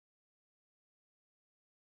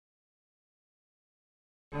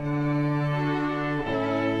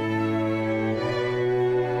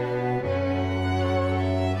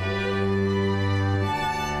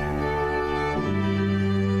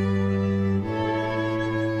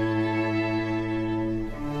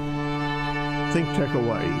ThinkTech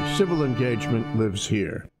Hawaii. Civil engagement lives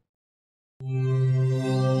here.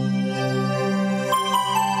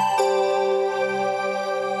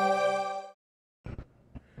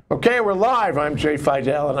 Okay, we're live. I'm Jay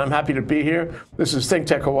Fidel, and I'm happy to be here. This is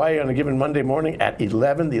ThinkTech Hawaii on a given Monday morning at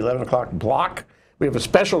 11, the 11 o'clock block. We have a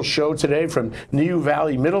special show today from Niu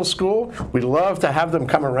Valley Middle School. We'd love to have them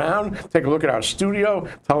come around, take a look at our studio,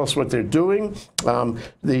 tell us what they're doing.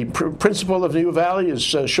 The principal of Niu Valley is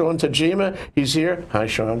Sean Tajima. He's here. Hi,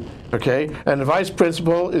 Sean. Okay. And the vice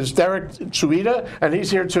principal is Derek Tsuida, and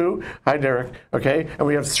he's here too. Hi, Derek. Okay. And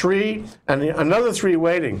we have three, and another three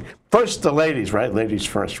waiting. First, the ladies, right? Ladies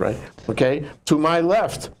first, right? Okay. To my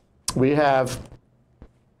left, we have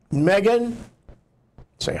Megan.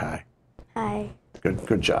 Say hi. Hi.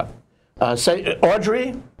 Good job. Say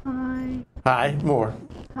Audrey. Hi. Hi. More.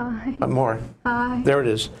 Hi. More. Hi. There it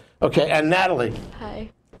is. Okay. And Natalie.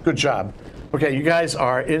 Hi. Good job. Okay, you guys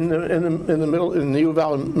are in the Niu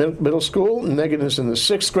Valley Middle School. Megan is in the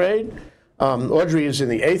 6th grade. Audrey is in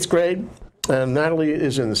the 8th grade, and Natalie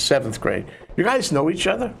is in the 7th grade. You guys know each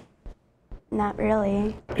other? Not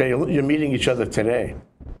really. Okay, you're meeting each other today.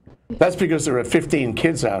 That's because there are 15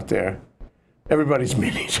 kids out there. Everybody's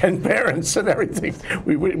meeting, and parents and everything.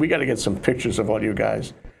 We got to get some pictures of all you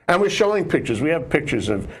guys. And we're showing pictures. We have pictures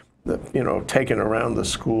of, taken around the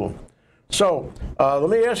school. So let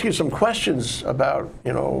me ask you some questions about,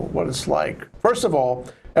 what it's like. First of all,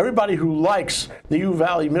 everybody who likes Niu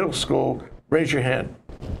Valley Middle School, raise your hand.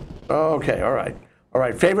 Okay, all right. All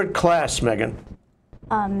right, favorite class, Megan?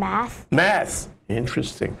 Math. Math.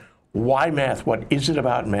 Interesting. Why math? What is it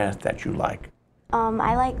about math that you like?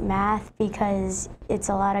 I like math because it's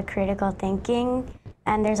a lot of critical thinking,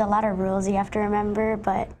 and there's a lot of rules you have to remember,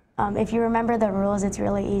 but if you remember the rules, it's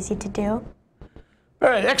really easy to do. All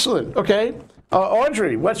right, excellent. Okay.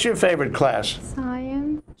 Audrey, what's your favorite class?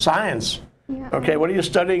 Science. Science? Yeah. Okay, what are you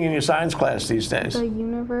studying in your science class these days? The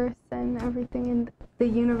universe and everything in the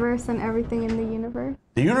universe and everything in the universe.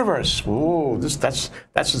 The universe. Ooh, that's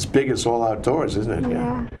as big as all outdoors, isn't it?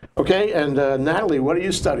 Yeah. Okay, and Natalie, what are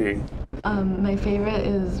you studying? My favorite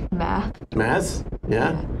is math. Math?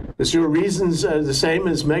 Yeah. Is your reasons the same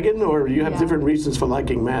as Megan, or you have different reasons for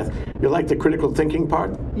liking math? You like the critical thinking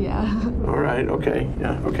part? Yeah. All right. Okay.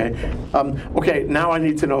 Yeah. Okay. Okay. Now I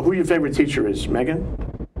need to know who your favorite teacher is. Megan?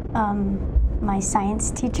 My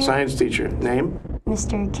science teacher. Science teacher. Name?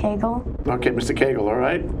 Mr. Cagle. Okay, Mr. Cagle. All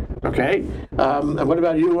right. Okay. And what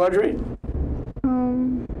about you, Audrey?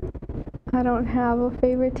 I don't have a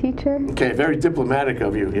favorite teacher. Okay. Very diplomatic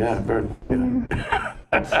of you. Yeah. Very.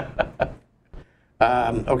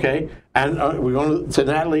 Okay. And we're going to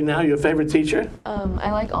Natalie now. Your favorite teacher?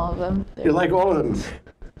 I like all of them. You like all of them?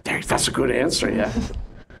 That's a good answer. Yeah.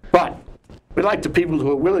 But we like the people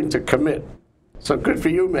who are willing to commit. So good for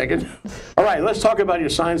you, Megan. All right, let's talk about your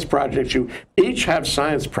science projects. You each have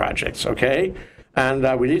science projects, okay?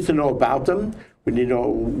 And we need to know about them. We need to know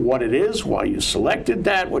what it is, why you selected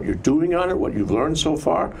that, what you're doing on it, what you've learned so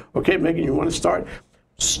far. Okay, Megan, you want to start?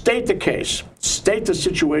 State the case. State the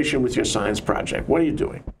situation with your science project. What are you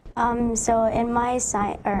doing? So in my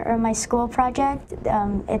my school project,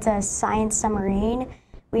 it's a science submarine.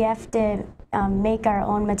 We have to make our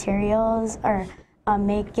own materials or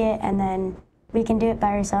make it, and then we can do it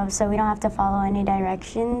by ourselves, so we don't have to follow any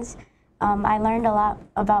directions. I learned a lot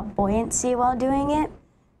about buoyancy while doing it.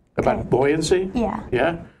 About buoyancy? Yeah.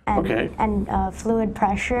 Yeah? And, okay. And fluid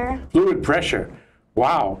pressure. Fluid pressure.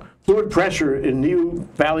 Wow. Fluid pressure in Niu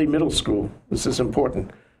Valley Middle School. This is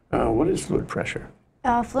important. What is fluid pressure?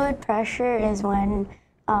 Fluid pressure is when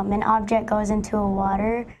an object goes into a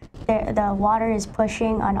water. The water is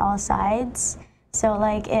pushing on all sides. So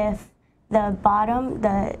like if the bottom,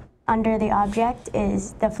 under the object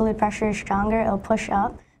is the fluid pressure is stronger, it'll push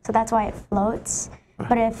up. So that's why it floats.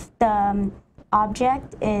 But if the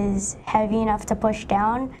object is heavy enough to push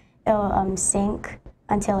down, it'll sink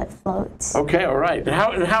until it floats. Okay, all right.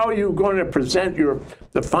 And how are you going to present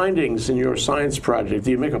the findings in your science project?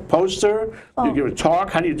 Do you make a poster? Do you give a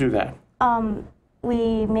talk? How do you do that?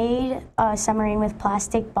 We made a submarine with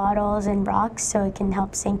plastic bottles and rocks so it can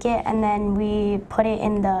help sink it, and then we put it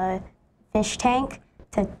in the fish tank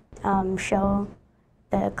to show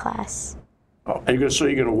the class. Oh, so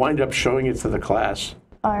you're going to wind up showing it to the class?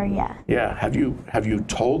 Or yeah. Yeah. Have you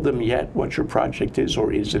told them yet what your project is,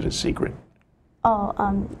 or is it a secret? Oh,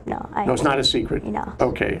 no. No, it's not a secret? No.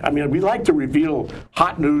 Okay. I mean, we like to reveal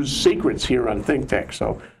hot news secrets here on ThinkTech,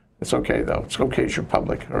 so it's okay, though. It's okay, it's your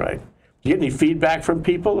public. All right. Do you get any feedback from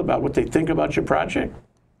people about what they think about your project?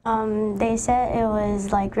 They said it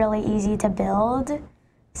was like really easy to build,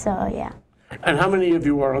 so yeah. And how many of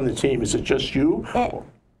you are on the team? Is it just you?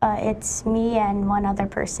 It's me and one other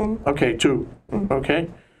person. Okay, two. Okay.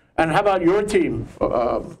 And how about your team,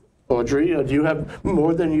 Audrey? Do you have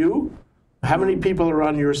more than you? How many people are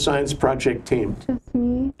on your science project team? Just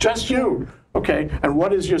me. Just you? Okay. And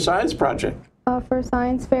what is your science project? For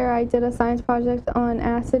science fair, I did a science project on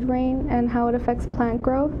acid rain and how it affects plant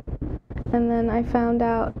growth. And then I found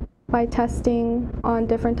out by testing on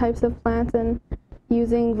different types of plants and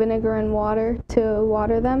using vinegar and water to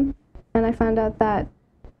water them. And I found out that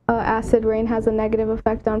acid rain has a negative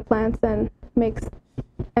effect on plants and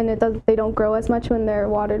they don't grow as much when they're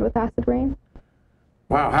watered with acid rain.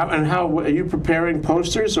 Wow. How are you preparing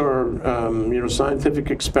posters or scientific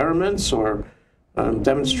experiments or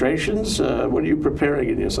demonstrations? What are you preparing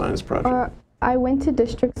in your science project? I went to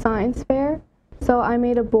district science fair, so I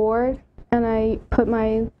made a board and I put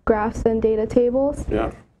my graphs and data tables.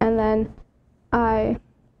 Yeah. And then I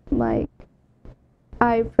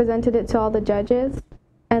presented it to all the judges,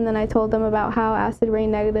 and then I told them about how acid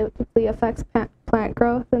rain negatively affects plant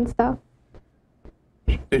growth and stuff.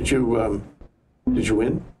 Did you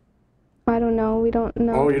win? I don't know. We don't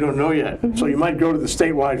know. Oh, you don't know yet. So you might go to the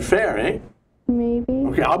statewide fair, eh? Maybe.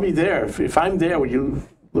 Okay, I'll be there. If I'm there, will you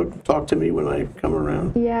talk to me when I come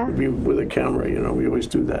around? Yeah. Be with a camera, we always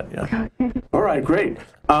do that. Yeah. Okay. All right, great.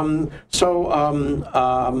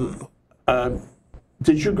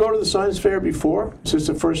 Did you go to the science fair before? Is this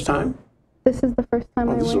the first time? This is the first time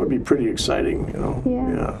I went. This would be pretty exciting,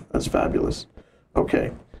 Yeah. That's fabulous.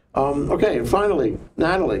 Okay. Okay, and finally,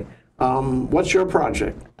 Natalie, what's your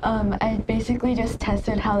project? I basically just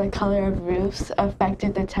tested how the color of roofs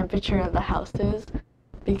affected the temperature of the houses,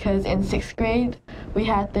 because in 6th grade we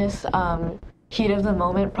had this heat of the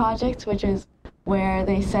moment project, which is where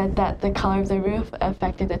they said that the color of the roof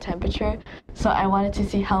affected the temperature. So I wanted to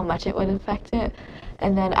see how much it would affect it.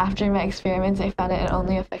 And then after my experiments, I found it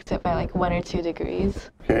only affects it by like 1 or 2 degrees.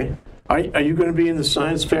 Okay. Are you going to be in the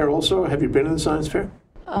science fair also? Have you been in the science fair?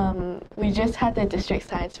 We just had the district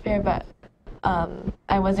science fair, but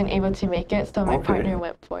I wasn't able to make it, so my partner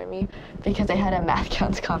went for me because I had a math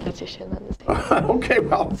counts competition on the same. Okay,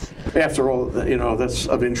 well, after all, that's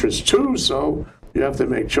of interest too, so you have to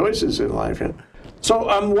make choices in life. Yeah?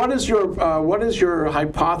 So what is your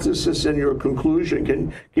hypothesis and your conclusion?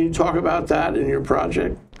 Can you talk about that in your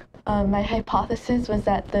project? My hypothesis was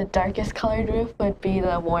that the darkest colored roof would be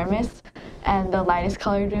the warmest, and the lightest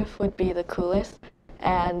colored roof would be the coolest.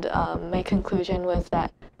 And my conclusion was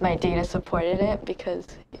that my data supported it because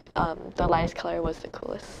the lightest color was the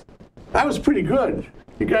coolest. That was pretty good.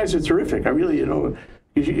 You guys are terrific. I really,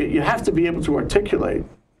 you have to be able to articulate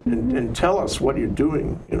and tell us what you're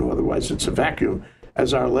doing. Otherwise it's a vacuum.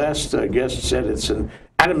 As our last guest said, it's an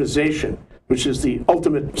atomization, which is the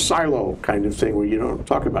ultimate silo kind of thing where you don't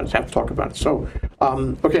talk about it, you have to talk about it. So,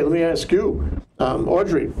 okay, let me ask you,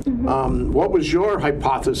 Audrey, what was your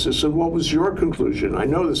hypothesis and what was your conclusion? I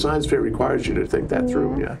know the science fair requires you to think that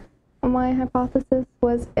through, yeah. My hypothesis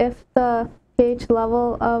was if the pH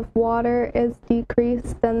level of water is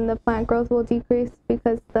decreased, then the plant growth will decrease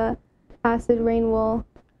because the acid rain will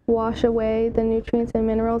wash away the nutrients and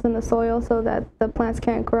minerals in the soil so that the plants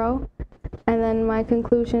can't grow. And then my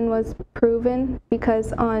conclusion was proven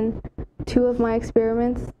because on 2 of my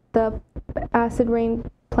experiments, the acid rain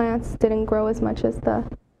plants didn't grow as much as the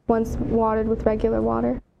ones watered with regular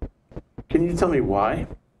water. Can you tell me why?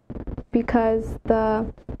 Because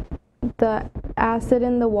the acid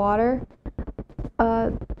in the water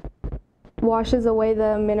washes away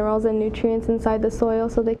the minerals and nutrients inside the soil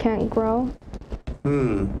so they can't grow.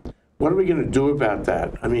 What are we going to do about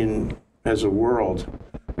that? I mean, as a world,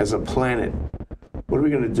 as a planet, what are we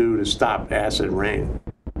going to do to stop acid rain?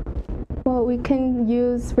 Well, we can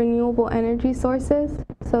use renewable energy sources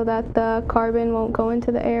so that the carbon won't go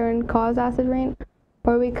into the air and cause acid rain,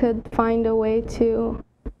 or we could find a way to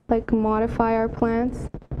modify our plants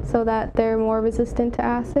so that they're more resistant to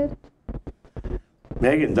acid.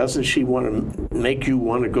 Megan, doesn't she want to make you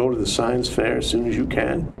want to go to the science fair as soon as you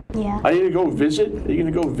can? Yeah. Are you going to go visit? Are you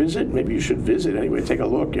going to go visit? Maybe you should visit anyway, take a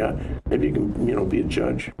look, yeah? Maybe you can, be a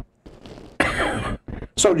judge.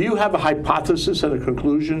 So do you have a hypothesis and a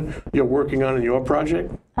conclusion you're working on in your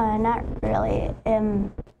project? Not really,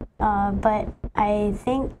 but I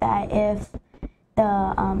think that if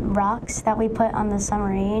the rocks that we put on the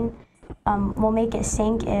submarine will make it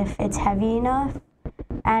sink if it's heavy enough.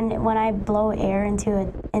 And when I blow air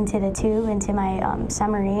into the tube, into my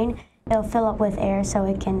submarine, it'll fill up with air so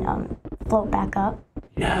it can float back up.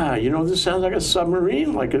 Yeah, this sounds like a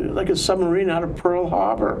submarine, like a submarine out of Pearl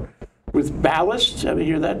Harbor with ballast. Ever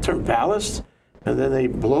hear that term, ballast? And then they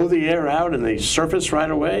blow the air out and they surface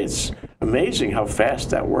right away. amazing how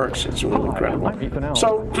fast that works. It's really incredible. might be for now.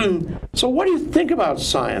 So what do you think about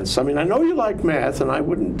science? I mean, I know you like math, and I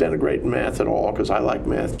wouldn't denigrate math at all because I like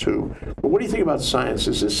math too. But what do you think about science?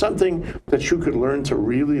 Is this something that you could learn to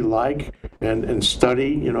really like and study,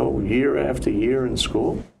 you know, year after year in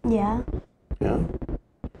school? Yeah. Yeah.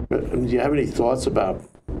 But, do you have any thoughts about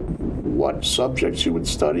what subjects you would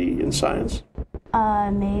study in science?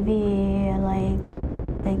 Maybe like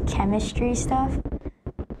the chemistry stuff,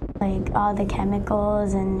 like all the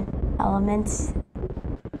chemicals and elements.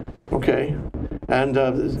 Okay. And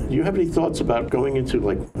do you have any thoughts about going into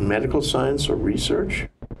like medical science or research?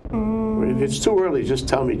 If it's too early, just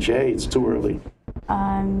tell me, Jay, it's too early.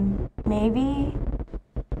 Maybe.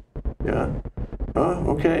 Yeah.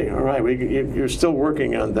 Okay. All right. You're still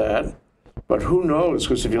working on that. But who knows?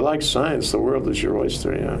 Because if you like science, the world is your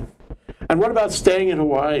oyster, yeah. And what about staying in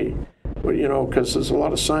Hawaii? Well, you know, because there's a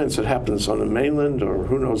lot of science that happens on the mainland or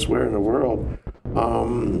who knows where in the world.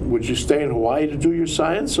 Would you stay in Hawaii to do your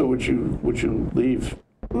science, or would you leave?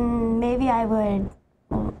 Maybe I would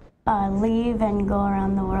leave and go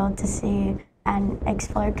around the world to see and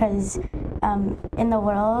explore, because in the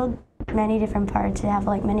world, many different parts have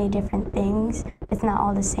like many different things. It's not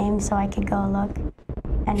all the same, so I could go look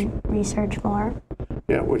and research more.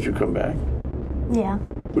 Yeah, would you come back? Yeah.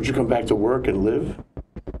 Would you come back to work and live?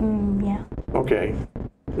 Yeah. Okay.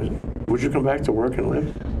 Would you come back to work and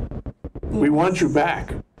live? We want you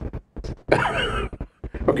back.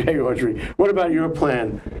 Okay, Audrey. What about your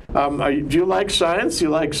plan? Do you like science? Do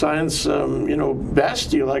you like science, you know,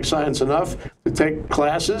 best? Do you like science enough to take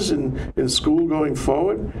classes in school going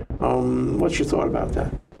forward? What's your thought about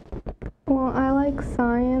that? Well, I like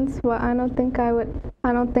science, but I don't think I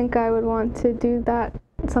would want to do that,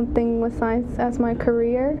 something with science as my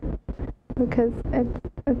career, because it's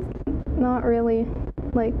not really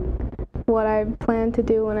like what I plan to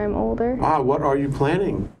do when I'm older. What are you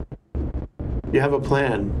planning? You have a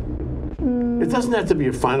plan. It doesn't have to be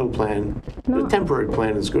a final plan. A temporary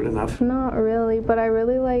plan is good enough. Not really, but I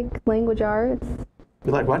really like language arts.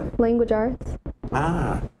 You like what? Language arts.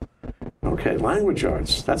 Okay, language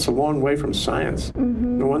arts. That's a long way from science.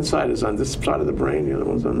 The one side is on this side of the brain, the other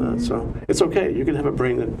one's on that. So it's okay. You can have a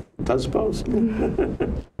brain that does both.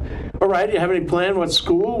 All right. Do you have any plan? What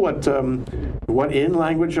school? What in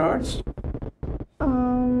language arts?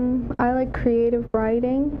 I like creative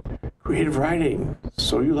writing. Creative writing.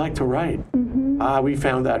 So you like to write. We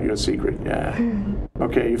found out your secret. Yeah.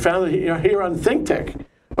 Okay. You found it here on ThinkTech.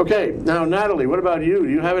 Okay, now Natalie, what about you? Do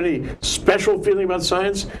you have any special feeling about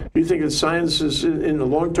science? Do you think that science is in the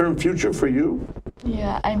long-term future for you?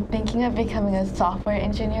 Yeah, I'm thinking of becoming a software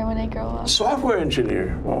engineer when I grow up. Software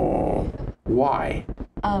engineer? Oh, why?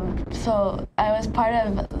 So I was part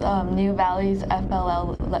of Niu Valley's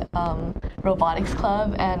FLL robotics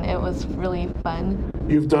club, and it was really fun.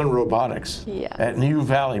 You've done robotics? Yeah. At Niu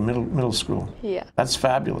Valley Middle School? Yeah. That's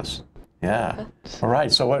fabulous. Yeah. All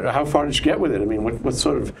right. So how far did you get with it? I mean, what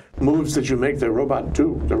sort of moves did you make the robot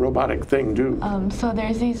do, the robotic thing do? So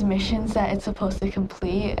there's these missions that it's supposed to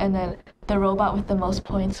complete, and then the robot with the most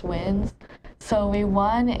points wins. So we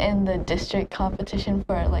won in the district competition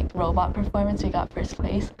for like robot performance. We got first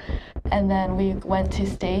place, and then we went to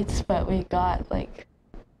states, but we got like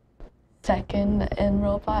second in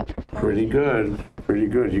robot performance. Pretty good. Pretty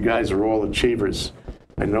good. You guys are all achievers.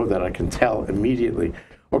 I know that. I can tell immediately.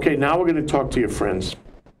 Okay, now we're going to talk to your friends.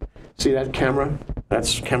 See that camera?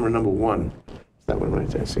 That's camera number 1. That one right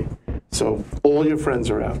there, see? So all your friends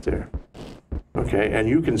are out there, okay? And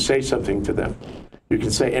you can say something to them. You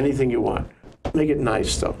can say anything you want. Make it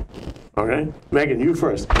nice, though, okay? Megan, you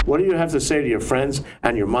first. What do you have to say to your friends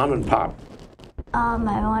and your mom and pop? I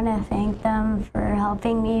want to thank them for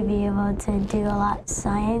helping me be able to do a lot of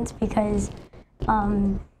science, because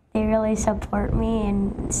they really support me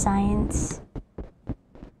in science.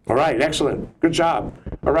 All right, excellent. Good job.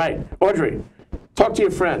 All right, Audrey, talk to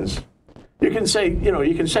your friends. You can say,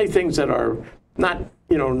 you can say things that are not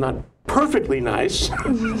perfectly nice.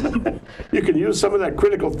 You can use some of that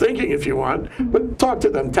critical thinking if you want, but talk to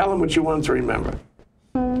them. Tell them what you want to remember.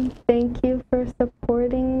 Thank you for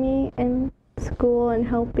supporting me in school and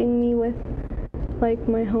helping me with like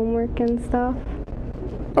my homework and stuff.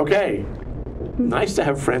 Okay. Nice to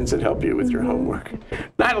have friends that help you with your homework.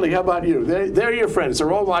 Natalie, how about you? They're your friends.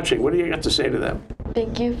 They're all watching. What do you got to say to them?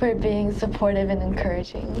 Thank you for being supportive and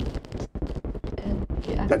encouraging. And,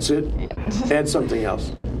 yeah. That's it? Yeah. Add something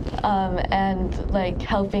else. And like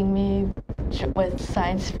helping me with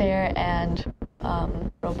science fair and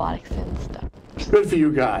robotics and stuff. Good for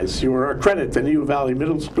you guys. You are a credit to Niu Valley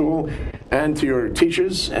Middle School and to your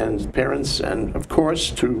teachers and parents and, of course,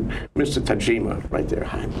 to Mr. Tajima right there.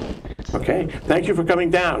 Hi. Okay, thank you for coming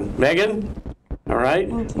down. Megan? All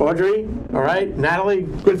right. Audrey? All right. Natalie?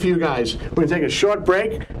 Good for you guys. We're going to take a short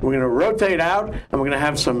break. We're going to rotate out, and we're going to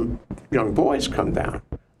have some young boys come down,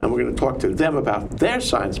 and we're going to talk to them about their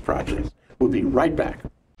science projects. We'll be right back.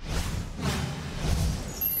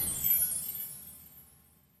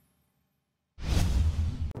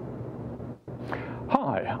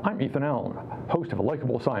 Hi, I'm Ethan Allen, host of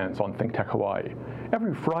Likeable Science on ThinkTech Hawaii.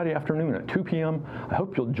 Every Friday afternoon at 2 p.m., I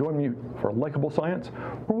hope you'll join me for Likeable Science,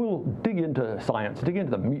 where we'll dig into science, dig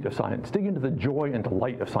into the meat of science, dig into the joy and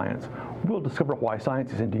delight of science. We'll discover why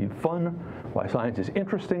science is indeed fun, why science is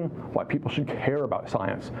interesting, why people should care about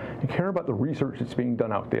science, and care about the research that's being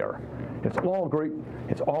done out there. It's all great,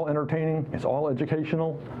 it's all entertaining, it's all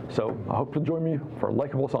educational, so I hope you'll join me for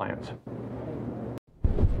Likeable Science.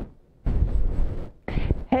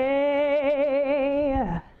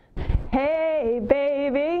 Hey,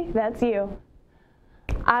 baby, that's you.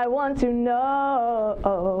 I want to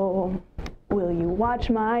know, will you watch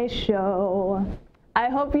my show? I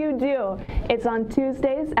hope you do. It's on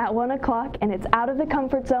Tuesdays at 1 o'clock, and it's Out of the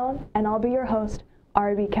Comfort Zone, and I'll be your host,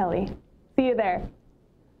 R.B. Kelly. See you there.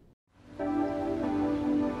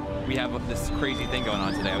 We have this crazy thing going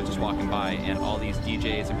on today. I was just walking by, and all these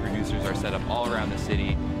DJs and producers are set up all around the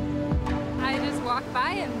city. I just walked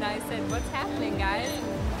by and I said, "What's happening, guys?"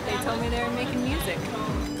 They told me they were making music.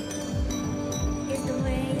 It's the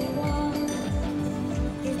way you walk,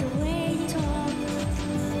 it's the way you talk.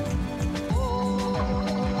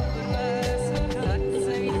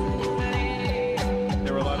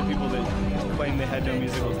 There were a lot of people that claimed they had no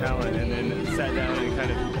musical talent and then sat down and kind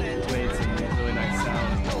of played some really nice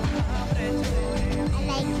sounds. I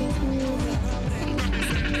like this music.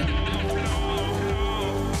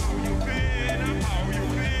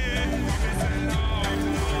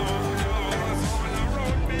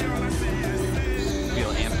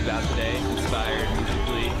 About today, inspired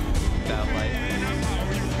musically, about life.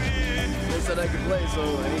 They said I could play, so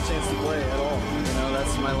any chance to play at all. You know,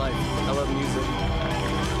 that's my life. I love music.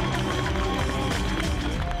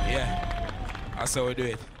 Yeah, I saw it do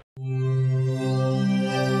it.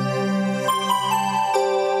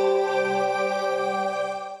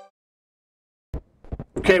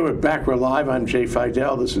 Okay, we're back. We're live. I'm Jay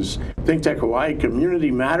Fidel. This is ThinkTech Hawaii Community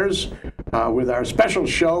Matters with our special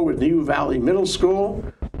show with Niu Valley Middle School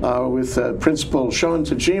with Principal Sean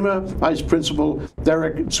Tajima, Vice Principal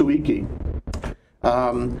Derek Tsuiki.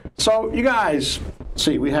 So you guys,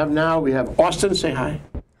 see, we have Austin. Say hi.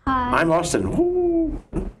 Hi. I'm Austin. Woo.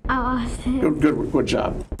 I'm Austin. Good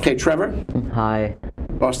job. Okay, Trevor. Hi.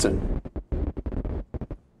 Austin.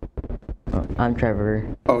 I'm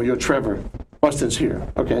Trevor. Oh, you're Trevor. Austin's here.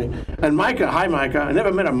 Okay. And Micah. Hi, Micah. I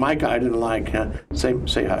never met a Micah I didn't like. Say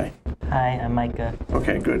hi. Hi, I'm Micah.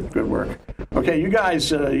 Okay, good work. Okay, you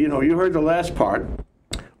guys, you heard the last part.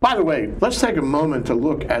 By the way, let's take a moment to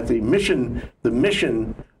look at the mission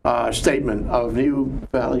statement of Niu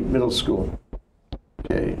Valley Middle School.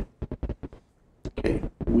 Okay.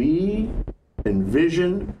 We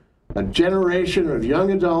envision a generation of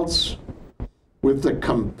young adults with the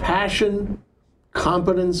compassion,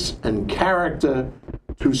 competence, and character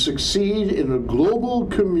to succeed in a global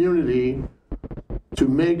community to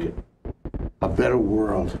make a better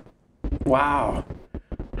world. Wow.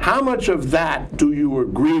 How much of that do you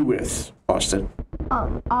agree with, Austin?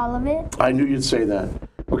 All of it. I knew you'd say that.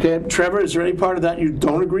 Okay, Trevor, is there any part of that you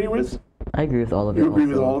don't agree with? I agree with all of it. You agree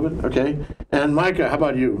with all of it? Okay. And Micah, how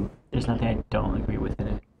about you? There's nothing I don't agree with in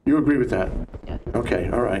it. You agree with that? Yeah. Okay,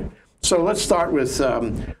 all right. So let's start with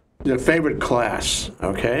your favorite class,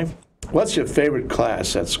 okay? What's your favorite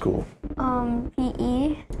class at school?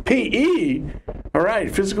 PE. PE? All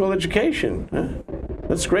right, physical education.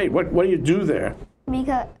 That's great. What do you do there?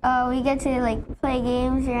 Because we get to play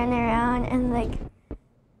games, run around, and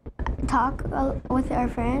talk with our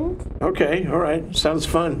friends. Okay, all right. Sounds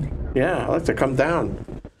fun. Yeah, I'd like to come down.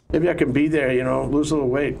 Maybe I can be there, lose a little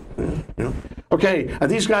weight. Okay,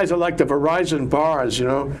 these guys are like the Verizon bars,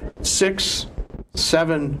 6th,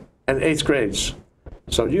 7th, and 8th grades.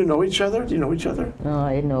 So do you know each other? Do you know each other? No,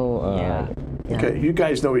 I know. Yeah. Okay, you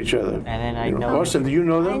guys know each other. And then I know. Austin, do you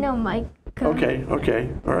know them? I know Mike. Okay,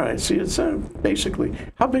 all right. See, it's basically,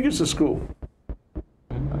 how big is the school?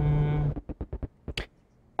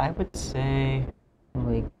 I would say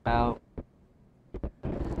about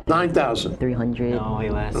 9,000. 300. No, way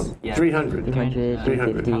less. Yeah. 300.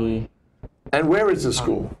 350. And where is the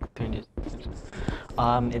school? 300.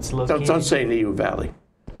 It's located. Don't say Niu Valley.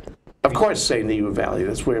 Of course, say Niu Valley.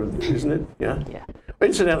 That's where, isn't it? Yeah. Yeah.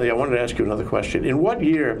 Incidentally, I wanted to ask you another question. In what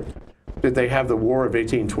year did they have the War of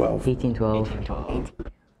 1812? 1812.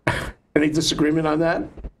 Any disagreement on that?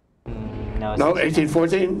 No, No,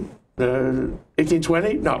 1814?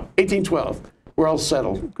 1820? No, 1812. We're all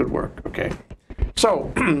settled. Good work. Okay.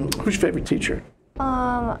 So, who's your favorite teacher?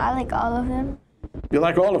 I like all of them. You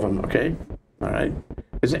like all of them, okay? All right.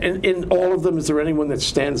 In all of them, is there anyone that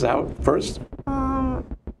stands out first? Not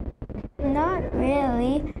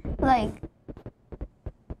really. Like,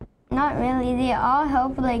 not really. They all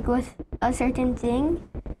help like with a certain thing.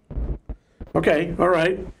 Okay, all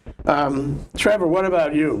right. Trevor, what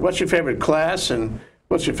about you? What's your favorite class and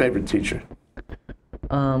what's your favorite teacher?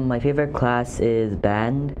 My favorite class is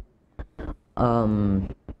band.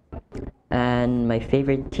 And my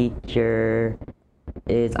favorite teacher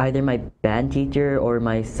is either my band teacher or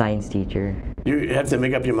my science teacher. You have to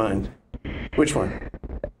make up your mind. Which one?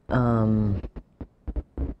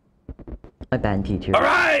 My band teacher. All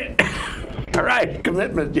right! All right,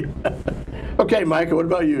 commitment. Okay, Micah, what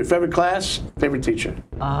about you? Favorite class, favorite teacher?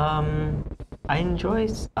 I enjoy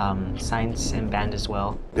science and band as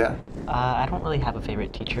well. Yeah. I don't really have a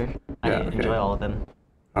favorite teacher. I enjoy all of them.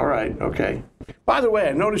 All right, okay. By the way,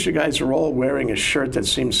 I noticed you guys are all wearing a shirt that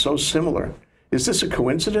seems so similar. Is this a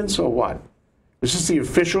coincidence or what? Is this the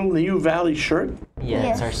official Niu Valley shirt? Yeah,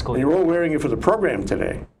 it's our school. And you're all wearing it for the program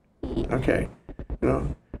today? Okay. You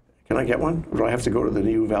know, can I get one? Or do I have to go to the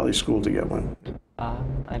Niu Valley School to get one?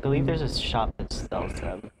 I believe there's a shop that sells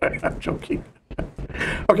them. I'm joking.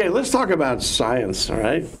 Okay, let's talk about science, all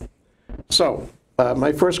right? So,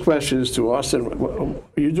 my first question is to Austin.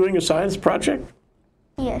 Are you doing a science project?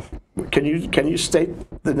 Yes. Can you state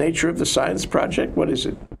the nature of the science project? What is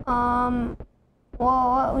it? Well,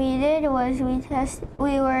 what we did was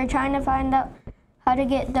we were trying to find out how to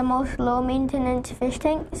get the most low maintenance fish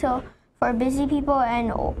tank. So for busy people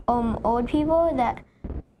and old people that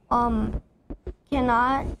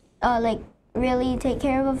cannot like really take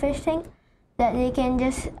care of a fish tank, that they can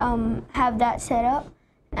just have that set up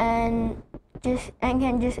and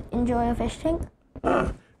can just enjoy a fish tank.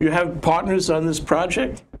 You have partners on this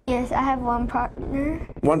project? Yes, I have one partner.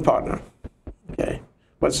 One partner. Okay.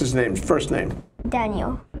 What's his name? First name?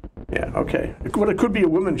 Daniel. Yeah, okay. Well, it could be a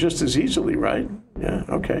woman just as easily, right? Yeah,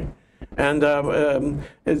 okay. And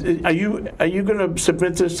are you going to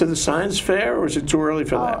submit this to the science fair, or is it too early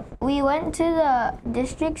for that? We went to the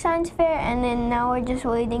district science fair, and then now we're just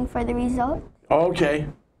waiting for the result. Okay.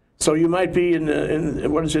 So you might be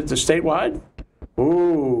in what is it, the statewide?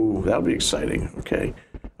 Ooh, that'll be exciting. Okay.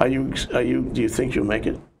 Do you think you'll make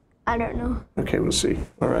it? I don't know. Okay, we'll see.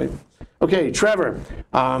 All right. Okay, Trevor,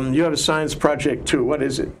 you have a science project too. What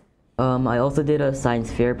is it? I also did a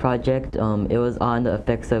science fair project. It was on the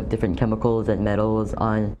effects of different chemicals and metals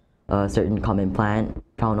on a certain common plant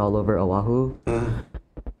found all over Oahu.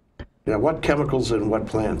 Yeah, what chemicals and what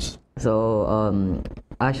plants? So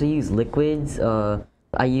I actually used liquids.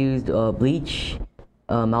 I used bleach,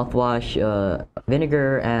 mouthwash,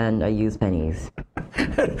 vinegar, and I used pennies.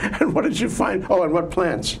 And what did you find? Oh, and what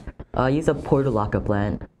plants? I used a portulaca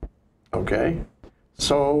plant. Okay.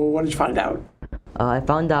 So what did you find out? I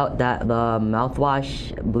found out that the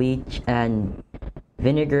mouthwash, bleach, and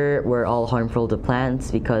vinegar were all harmful to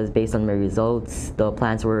plants because based on my results, the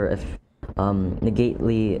plants were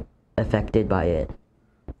negatively affected by it.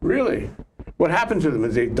 Really? What happened to them?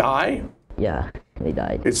 Did they die? Yeah, they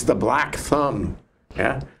died. It's the black thumb.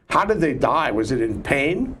 Yeah. How did they die? Was it in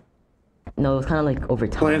pain? No, it was kind of like over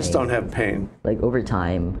time. Plants don't have pain. Like over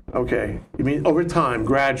time. Okay. You mean over time,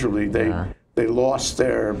 gradually, they lost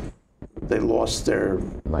their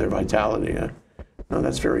vitality. Yeah? No,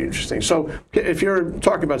 that's very interesting. So if you're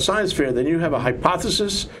talking about science fair, then you have a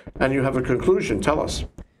hypothesis and you have a conclusion. Tell us.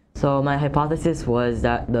 So my hypothesis was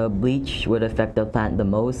that the bleach would affect the plant the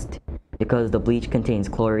most because the bleach contains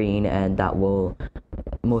chlorine and that will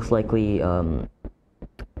most likely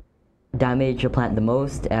damage the plant the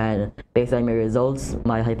most, and based on my results,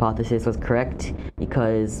 my hypothesis was correct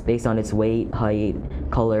because based on its weight, height,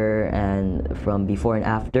 color, and from before and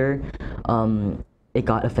after, it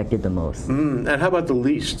got affected the most. And how about the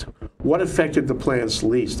least? What affected the plants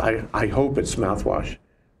least? I hope it's mouthwash.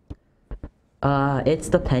 It's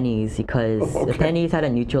the pennies because the pennies had a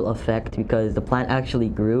neutral effect because the plant actually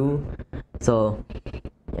grew, so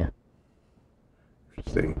yeah.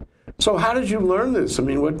 Interesting. So how did you learn this? I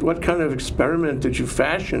mean, what kind of experiment did you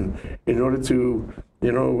fashion in order to,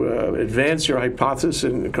 advance your hypothesis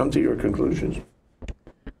and come to your conclusions?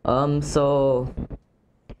 So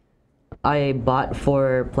I bought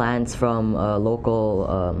 4 plants from a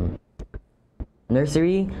local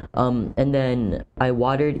nursery, and then I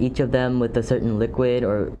watered each of them with a certain liquid,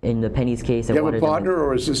 or in the penny's case, I watered them. You have a partner,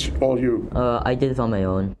 or is this all you? I did this on my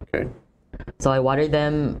own. Okay. So I watered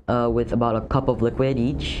them with about a cup of liquid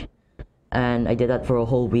each, and I did that for a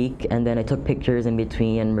whole week, and then I took pictures in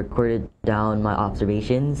between and recorded down my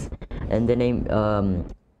observations, and then I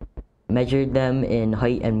measured them in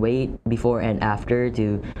height and weight before and after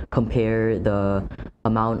to compare the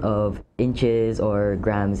amount of inches or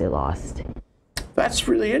grams it lost. That's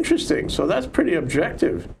really interesting. So that's pretty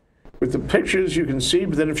objective. With the pictures you can see,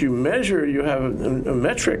 but then if you measure, you have a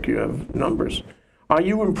metric, you have numbers. Are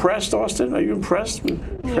you impressed, Austin? Are you impressed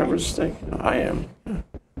with Trevor's thing? I am.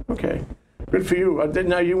 Okay. Good for you.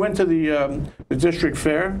 Now you went to the district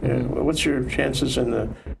fair. What's your chances in the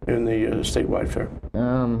statewide fair?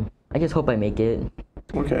 I just hope I make it.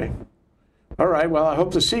 Okay. All right. Well, I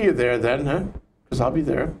hope to see you there then, huh? Because I'll be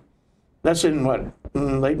there. That's in what?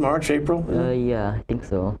 Late March, April? Yeah, I think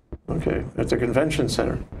so. Okay. At the convention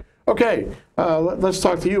center. Okay. Let's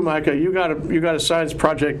talk to you, Micah. You got a science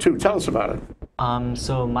project too. Tell us about it.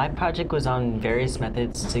 So my project was on various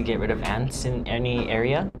methods to get rid of ants in any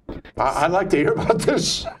area. I'd like to hear about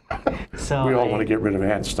this. So we all want to get rid of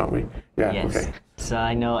ants, don't we? Yeah, yes. Okay. So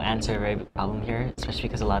I know ants are a very big problem here, especially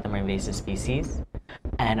because a lot of them are invasive species.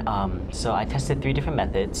 And so I tested 3 different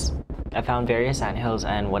methods. I found various anthills,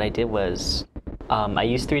 and what I did was I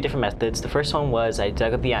used 3 different methods. The first one was I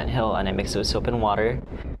dug up the anthill and I mixed it with soap and water.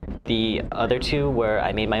 The other 2 were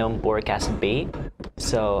I made my own boric acid bait.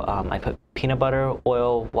 So I put peanut butter,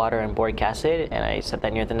 oil, water, and boric acid, and I set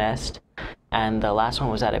that near the nest. And the last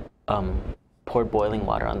one was that I poured boiling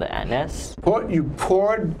water on the ant nest. You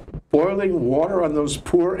poured boiling water on those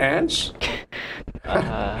poor ants?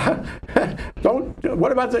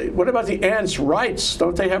 What about the ants' rights?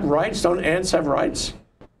 Don't they have rights? Don't ants have rights?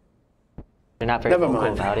 They're not very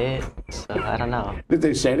vocal about it, so I don't know. Did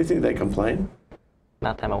they say anything? Did they complain?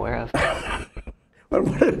 Not that I'm aware of.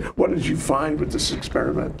 What did you find with this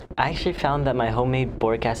experiment? I actually found that my homemade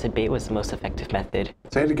boric acid bait was the most effective method.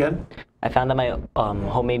 Say it again? I found that my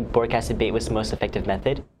homemade boric acid bait was the most effective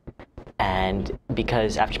method. And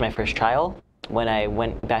because after my first trial, when I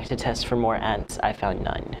went back to test for more ants, I found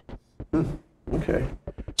none. Okay.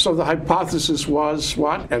 So the hypothesis was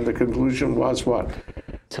what? And the conclusion was what?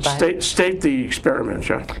 So state the experiment,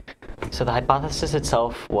 John. So the hypothesis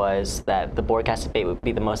itself was that the boric acid bait would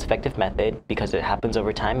be the most effective method because it happens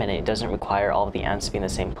over time and it doesn't require all of the ants to be in the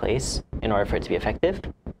same place in order for it to be effective.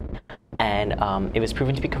 And it was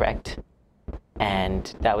proven to be correct.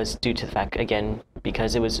 And that was due to the fact, again,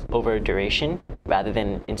 because it was over a duration rather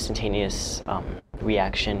than instantaneous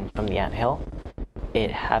reaction from the anthill. It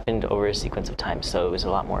happened over a sequence of time, so it was a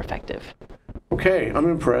lot more effective. Okay, I'm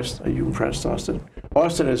impressed. Are you impressed, Austin?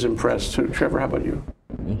 Austin is impressed too. Trevor, how about you?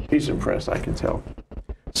 He's impressed, I can tell.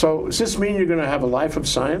 So does this mean you're going to have a life of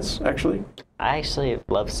science, actually? I actually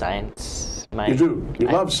love science. You do? You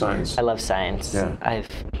love science? I love science. Yeah.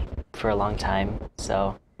 For a long time.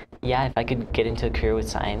 So, yeah, if I could get into a career with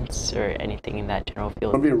science or anything in that general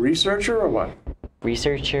field. Want to be a researcher or what?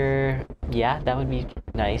 Researcher, yeah, that would be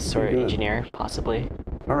nice. Or engineer, possibly.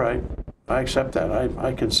 All right. I accept that.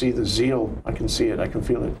 I can see the zeal. I can see it. I can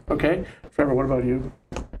feel it. Okay. Trevor, what about you?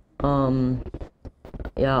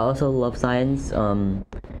 Yeah, I also love science.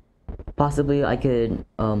 Possibly I could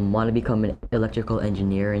want to become an electrical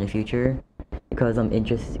engineer in the future because I'm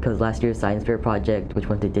interested. Because last year's science fair project, which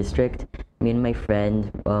went to district, me and my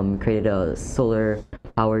friend created a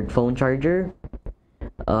solar-powered phone charger,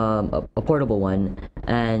 a portable one,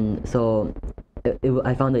 and so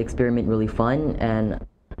I found the experiment really fun, and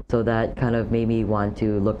so that kind of made me want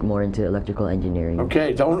to look more into electrical engineering.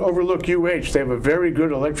 Okay, don't overlook UH. They have a very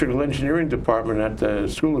good electrical engineering department at the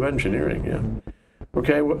School of Engineering. Yeah.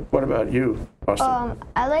 Okay, what about you, Austin?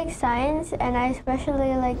 I like science, and I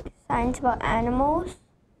especially like science about animals.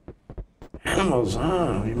 Animals,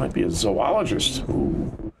 you might be a zoologist.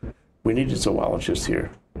 Ooh, we need a zoologist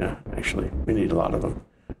here. Yeah, actually, we need a lot of them.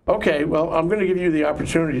 Okay, well, I'm going to give you the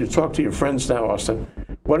opportunity to talk to your friends now, Austin.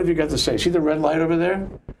 What have you got to say? See the red light over there?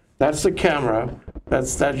 That's the camera.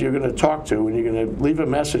 That's that you're going to talk to, and you're going to leave a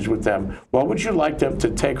message with them. What would you like them to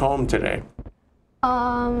take home today?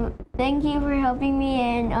 Thank you for helping me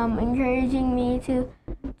and encouraging me to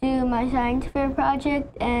do my science fair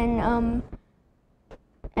project, and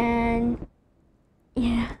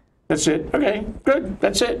yeah. That's it. Okay, good.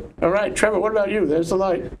 That's it. All right, Trevor, what about you? There's the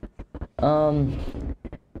light.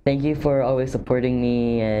 Thank you for always supporting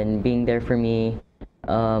me and being there for me.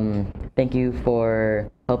 Thank you for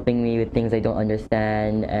helping me with things I don't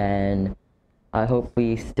understand, and I hope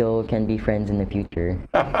we still can be friends in the future.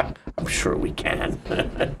 I'm sure we can.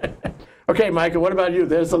 Okay, Micah, what about you?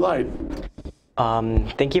 There's the light.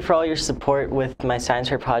 Thank you for all your support with my science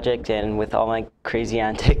fair project and with all my crazy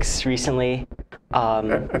antics recently.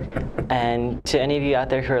 And to any of you out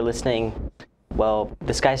there who are listening, well,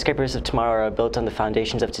 the skyscrapers of tomorrow are built on the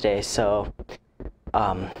foundations of today. So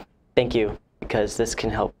thank you, because this can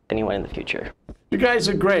help anyone in the future. You guys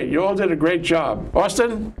are great. You all did a great job.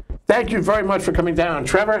 Austin, thank you very much for coming down.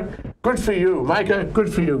 Trevor, good for you. Micah,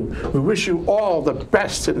 good for you. We wish you all the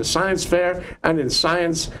best in the science fair and in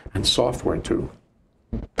science and software too.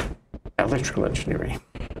 Electrical engineering.